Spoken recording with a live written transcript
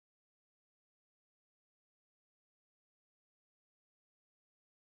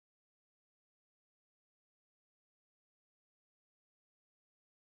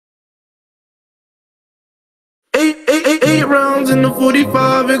8 rounds in the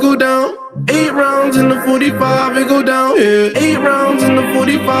 45, it go down. 8 rounds in the 45, it go down. Yeah, 8 rounds in the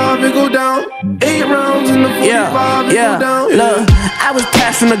 45, it go down. 8 rounds in the 45, it go down. Look, I was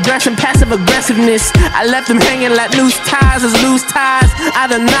passive aggression, passive aggressiveness. I left him hanging like loose ties is loose ties.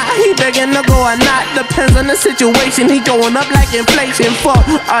 Either not, he begging to go or not. Depends on the situation. He going up like inflation. Fuck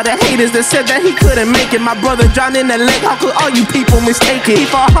all the haters that said that he couldn't make it. My brother drowned in the lake. How could all you people mistake it? He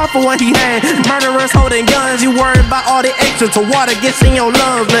fought hard for what he had. Murderers holding guns. You worried about all the extras so water gets in your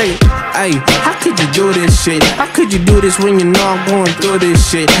lungs, nigga. Hey, how could you do this shit? How could you do this when you know I'm going through this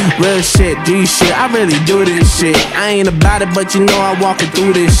shit? Real shit, G shit, I really do this shit. I ain't about it, but you know I'm walking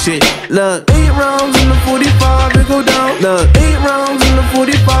through this shit. Look, 8 rounds in the 45, it go down. Look, 8 rounds in the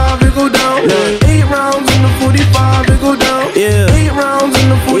 45, it go down. Look, 8 rounds in the 45, it go down. Yeah, 8 rounds in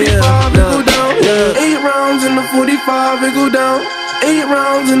the 45, it go down. 8 rounds in the 45, it go down. 8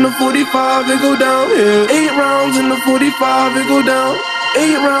 rounds in the 45, it go down. 8 rounds in the 45, it go down.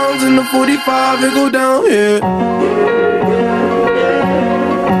 8 rounds in the 45, it go down.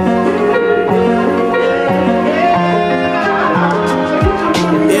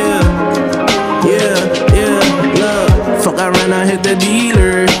 Fuck, I ran, I hit the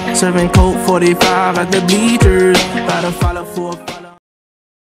dealer. Serving Coke 45 at the bleachers. Gotta follow 4